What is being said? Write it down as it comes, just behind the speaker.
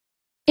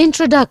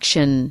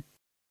Introduction.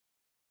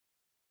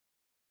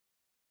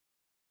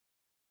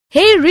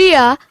 Hey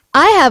Ria,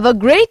 I have a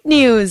great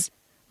news.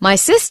 My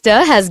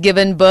sister has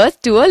given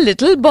birth to a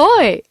little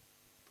boy.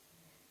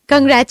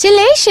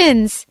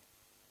 Congratulations!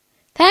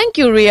 Thank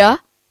you,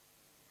 Ria.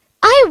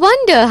 I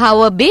wonder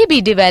how a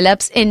baby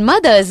develops in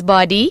mother's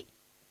body.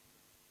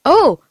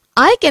 Oh,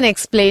 I can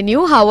explain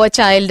you how a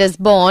child is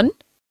born.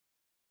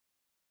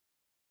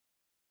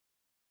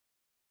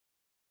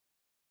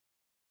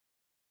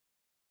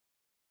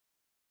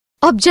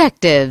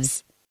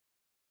 Objectives.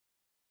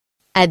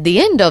 At the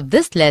end of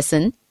this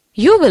lesson,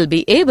 you will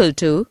be able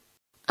to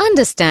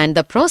understand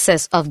the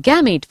process of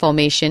gamete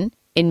formation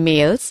in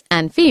males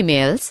and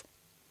females,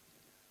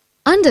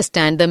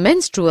 understand the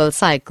menstrual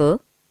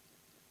cycle,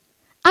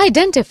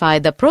 identify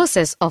the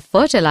process of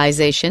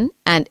fertilization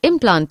and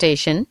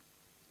implantation,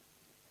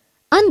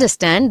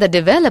 understand the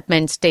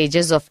development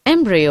stages of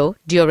embryo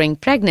during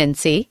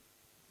pregnancy,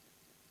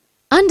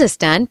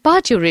 understand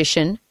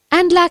parturition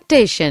and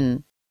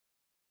lactation.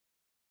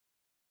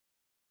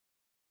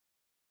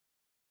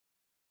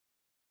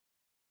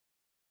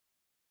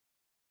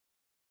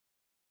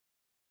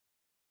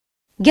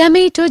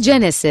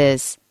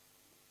 Gametogenesis.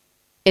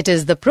 It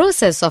is the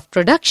process of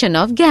production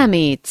of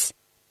gametes.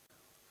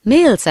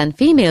 Males and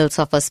females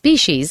of a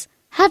species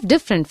have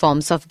different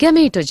forms of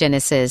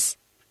gametogenesis.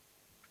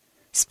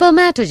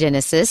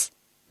 Spermatogenesis,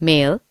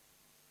 male.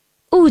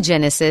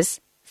 Oogenesis,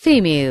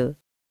 female.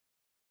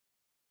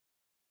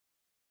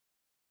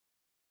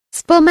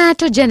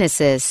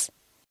 Spermatogenesis.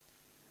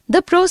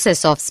 The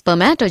process of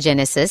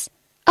spermatogenesis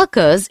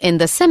occurs in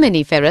the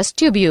seminiferous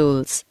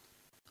tubules.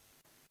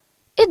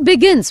 It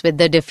begins with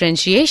the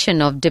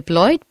differentiation of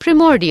diploid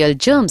primordial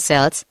germ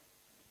cells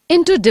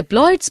into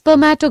diploid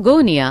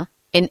spermatogonia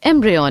in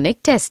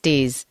embryonic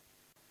testes.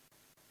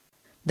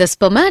 The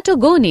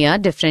spermatogonia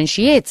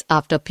differentiates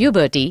after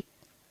puberty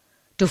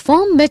to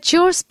form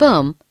mature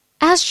sperm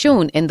as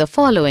shown in the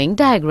following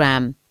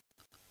diagram.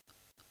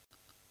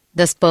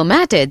 The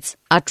spermatids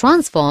are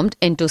transformed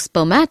into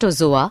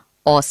spermatozoa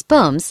or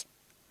sperms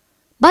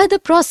by the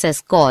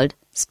process called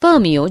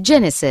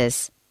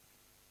spermiogenesis.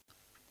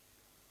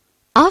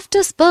 After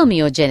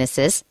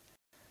spermiogenesis,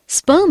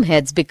 sperm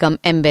heads become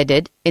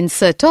embedded in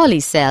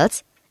Sertoli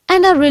cells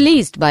and are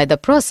released by the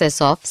process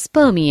of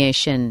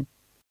spermiation.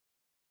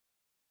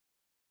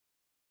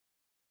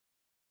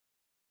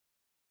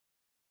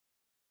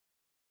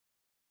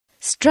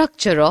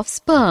 Structure of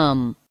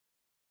sperm.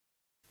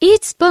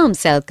 Each sperm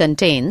cell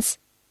contains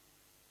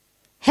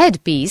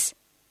headpiece,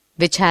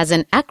 which has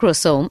an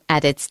acrosome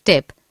at its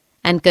tip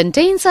and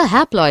contains a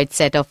haploid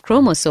set of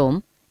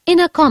chromosome in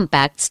a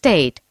compact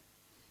state.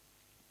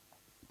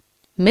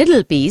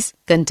 Middle piece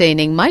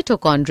containing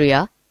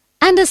mitochondria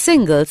and a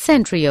single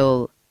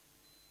centriole.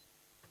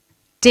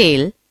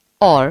 Tail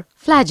or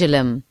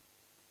flagellum.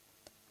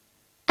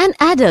 An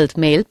adult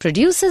male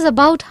produces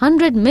about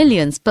 100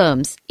 million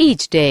sperms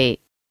each day.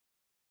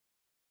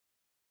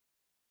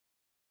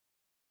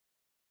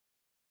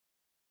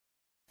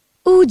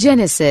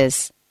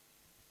 Oogenesis.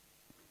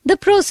 The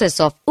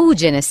process of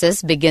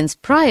oogenesis begins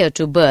prior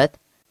to birth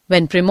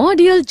when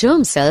primordial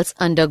germ cells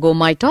undergo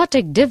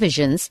mitotic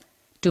divisions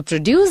to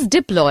produce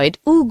diploid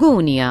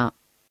oogonia.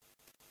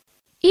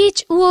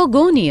 Each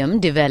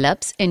oogonium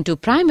develops into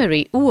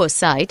primary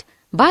oocyte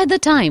by the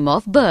time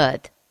of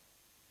birth.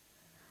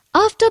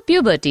 After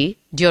puberty,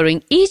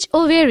 during each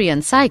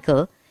ovarian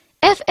cycle,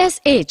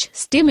 FSH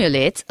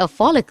stimulates a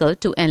follicle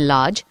to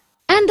enlarge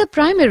and the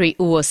primary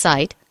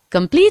oocyte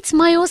completes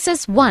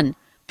meiosis I,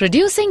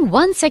 producing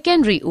one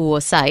secondary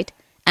oocyte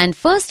and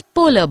first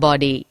polar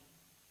body.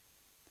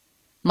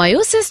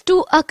 Meiosis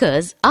II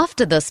occurs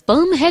after the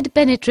sperm head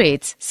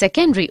penetrates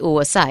secondary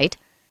oocyte.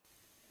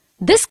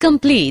 This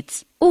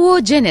completes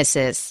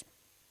oogenesis.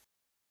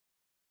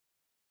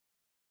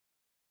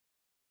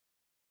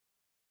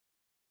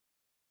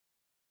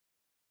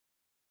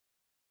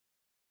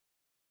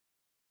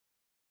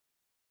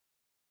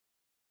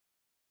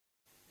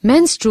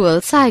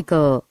 Menstrual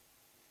cycle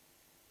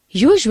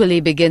usually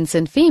begins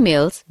in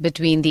females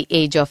between the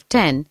age of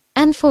 10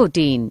 and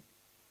 14.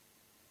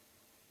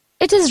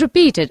 It is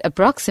repeated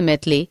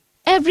approximately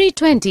every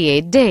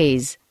 28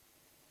 days.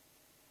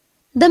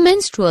 The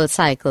menstrual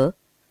cycle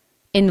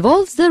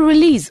involves the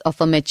release of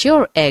a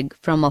mature egg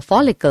from a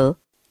follicle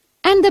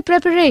and the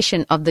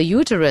preparation of the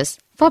uterus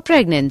for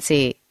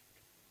pregnancy.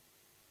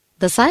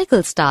 The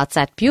cycle starts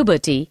at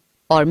puberty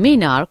or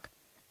menarche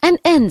and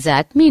ends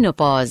at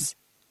menopause.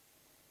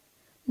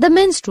 The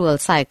menstrual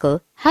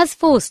cycle has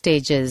 4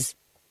 stages.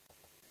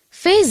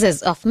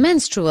 Phases of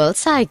menstrual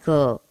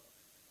cycle: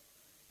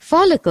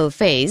 follicle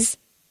phase,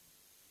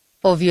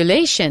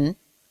 ovulation,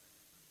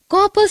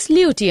 corpus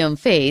luteum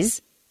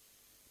phase,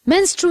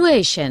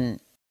 menstruation.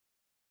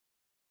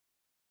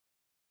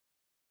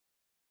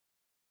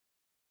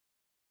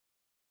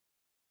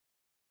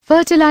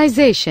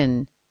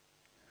 Fertilization.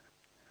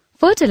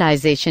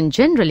 Fertilization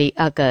generally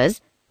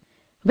occurs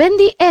when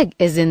the egg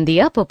is in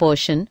the upper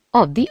portion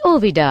of the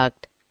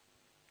oviduct.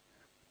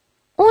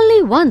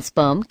 Only one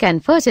sperm can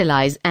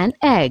fertilize an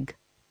egg.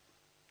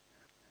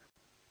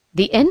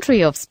 The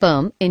entry of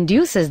sperm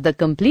induces the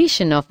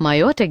completion of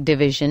meiotic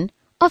division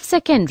of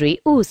secondary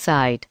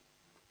oocyte.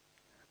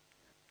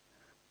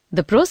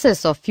 The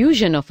process of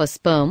fusion of a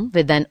sperm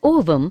with an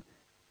ovum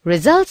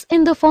results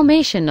in the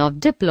formation of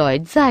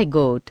diploid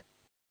zygote.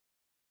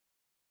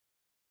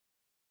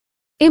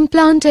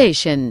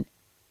 Implantation.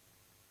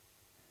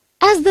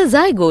 As the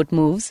zygote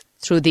moves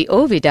through the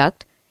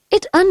oviduct,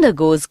 it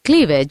undergoes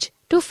cleavage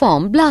to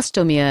form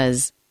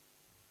blastomeres.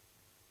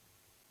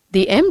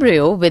 The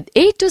embryo with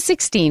 8 to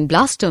 16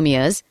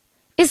 blastomeres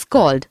is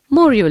called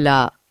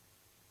morula.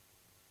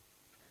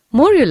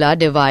 Morula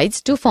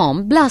divides to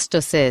form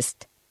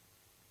blastocyst.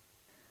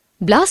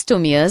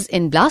 Blastomeres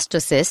in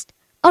blastocyst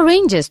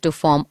arranges to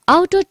form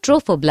outer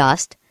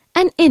trophoblast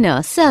and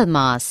inner cell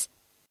mass.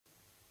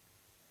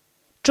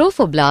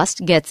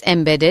 Trophoblast gets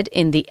embedded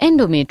in the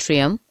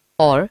endometrium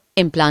or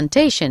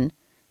implantation,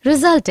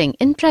 resulting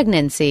in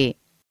pregnancy.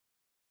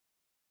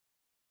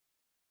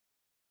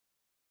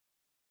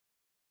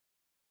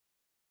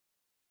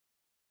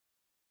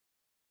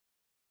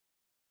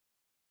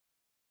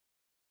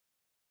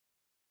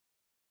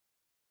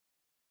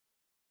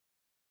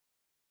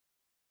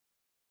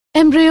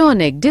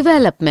 Embryonic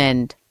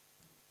development.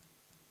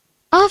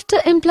 After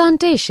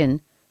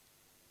implantation,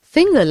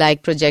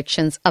 finger-like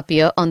projections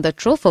appear on the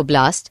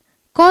trophoblast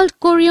called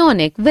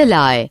chorionic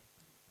villi,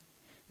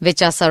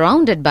 which are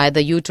surrounded by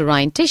the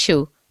uterine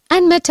tissue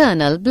and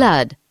maternal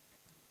blood.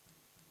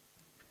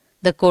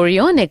 The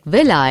chorionic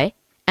villi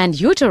and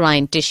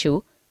uterine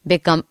tissue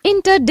become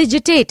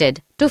interdigitated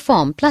to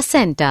form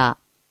placenta.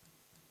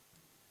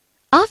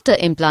 After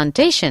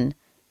implantation,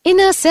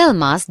 inner cell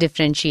mass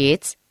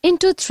differentiates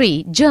into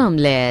 3 germ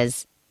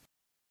layers.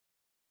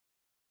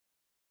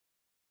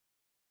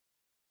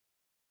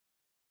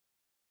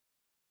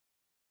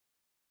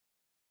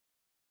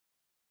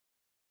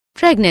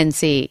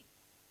 Pregnancy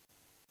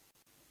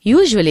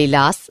usually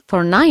lasts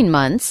for 9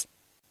 months,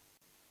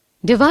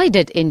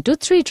 divided into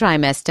 3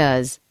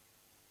 trimesters.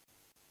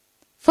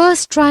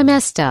 First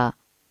trimester,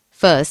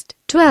 first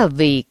 12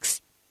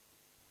 weeks.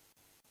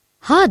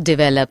 Heart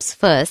develops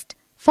first,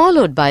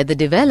 followed by the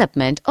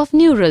development of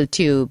neural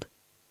tube.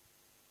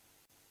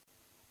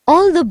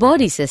 All the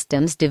body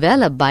systems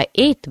develop by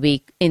 8th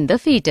week in the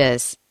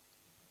fetus.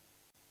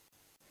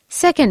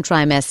 Second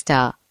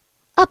trimester,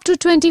 up to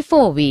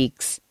 24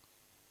 weeks.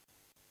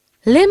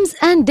 Limbs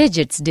and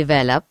digits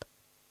develop.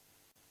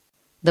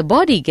 The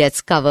body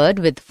gets covered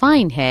with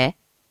fine hair,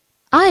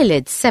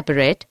 eyelids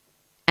separate,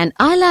 and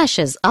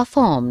eyelashes are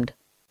formed.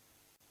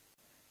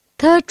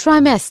 Third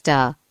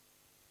trimester,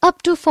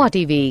 up to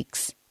 40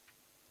 weeks.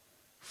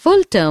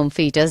 Full-term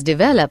fetus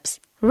develops,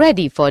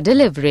 ready for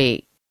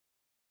delivery.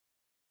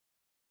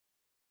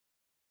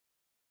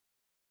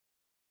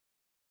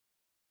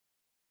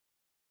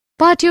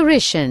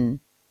 Parturition.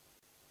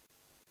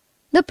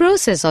 The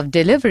process of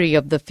delivery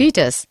of the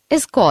fetus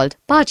is called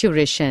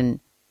parturition.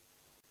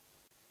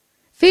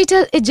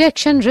 Fetal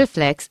ejection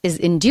reflex is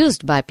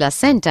induced by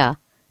placenta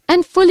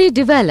and fully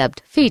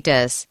developed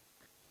fetus.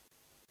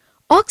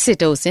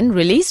 Oxytocin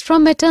released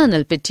from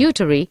maternal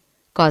pituitary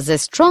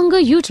causes stronger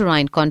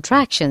uterine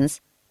contractions,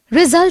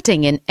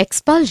 resulting in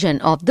expulsion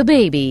of the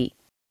baby.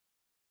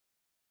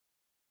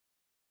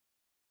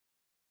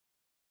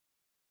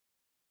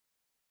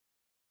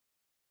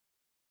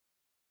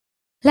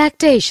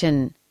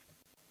 Lactation.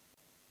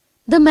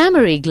 The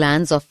mammary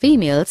glands of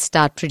females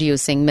start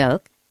producing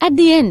milk at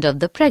the end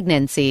of the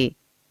pregnancy.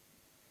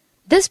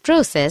 This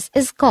process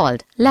is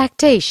called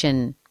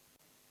lactation.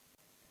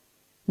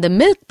 The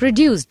milk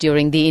produced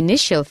during the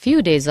initial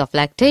few days of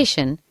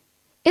lactation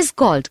is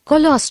called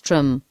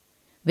colostrum,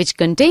 which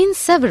contains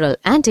several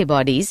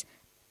antibodies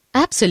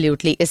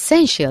absolutely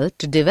essential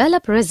to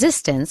develop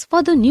resistance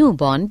for the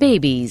newborn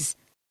babies.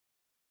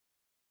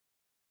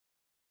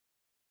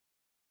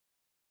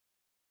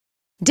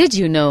 Did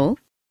you know?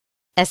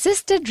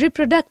 Assisted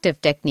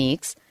reproductive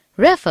techniques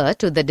refer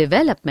to the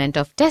development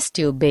of test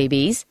tube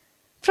babies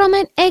from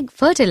an egg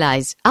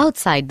fertilized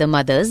outside the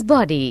mother's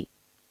body.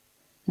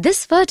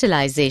 This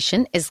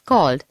fertilization is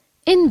called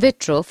in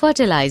vitro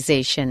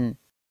fertilization.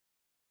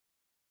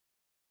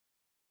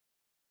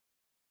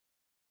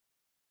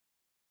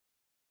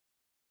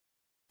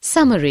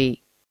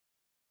 Summary.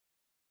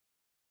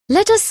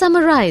 Let us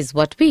summarize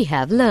what we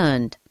have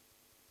learned.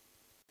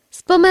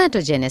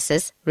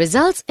 Spermatogenesis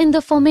results in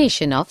the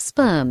formation of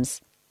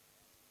sperms.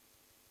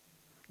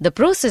 The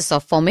process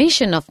of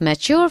formation of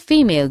mature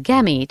female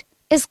gamete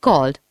is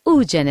called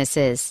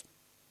oogenesis.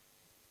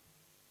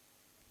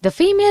 The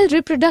female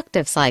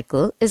reproductive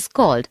cycle is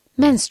called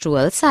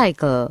menstrual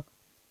cycle.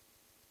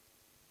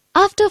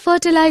 After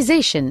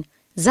fertilization,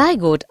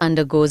 zygote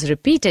undergoes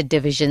repeated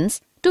divisions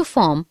to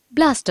form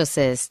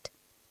blastocyst.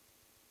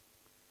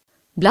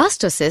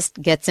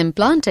 Blastocyst gets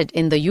implanted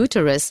in the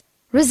uterus,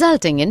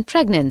 resulting in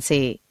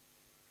pregnancy.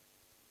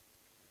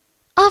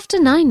 After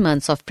 9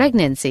 months of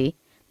pregnancy,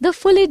 the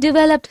fully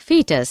developed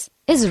fetus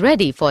is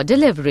ready for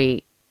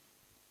delivery.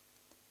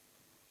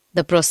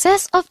 The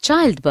process of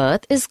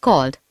childbirth is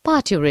called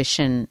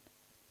parturition.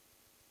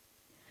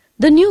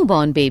 The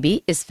newborn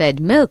baby is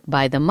fed milk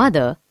by the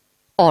mother,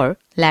 or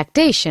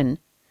lactation,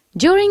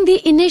 during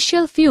the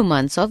initial few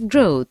months of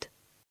growth.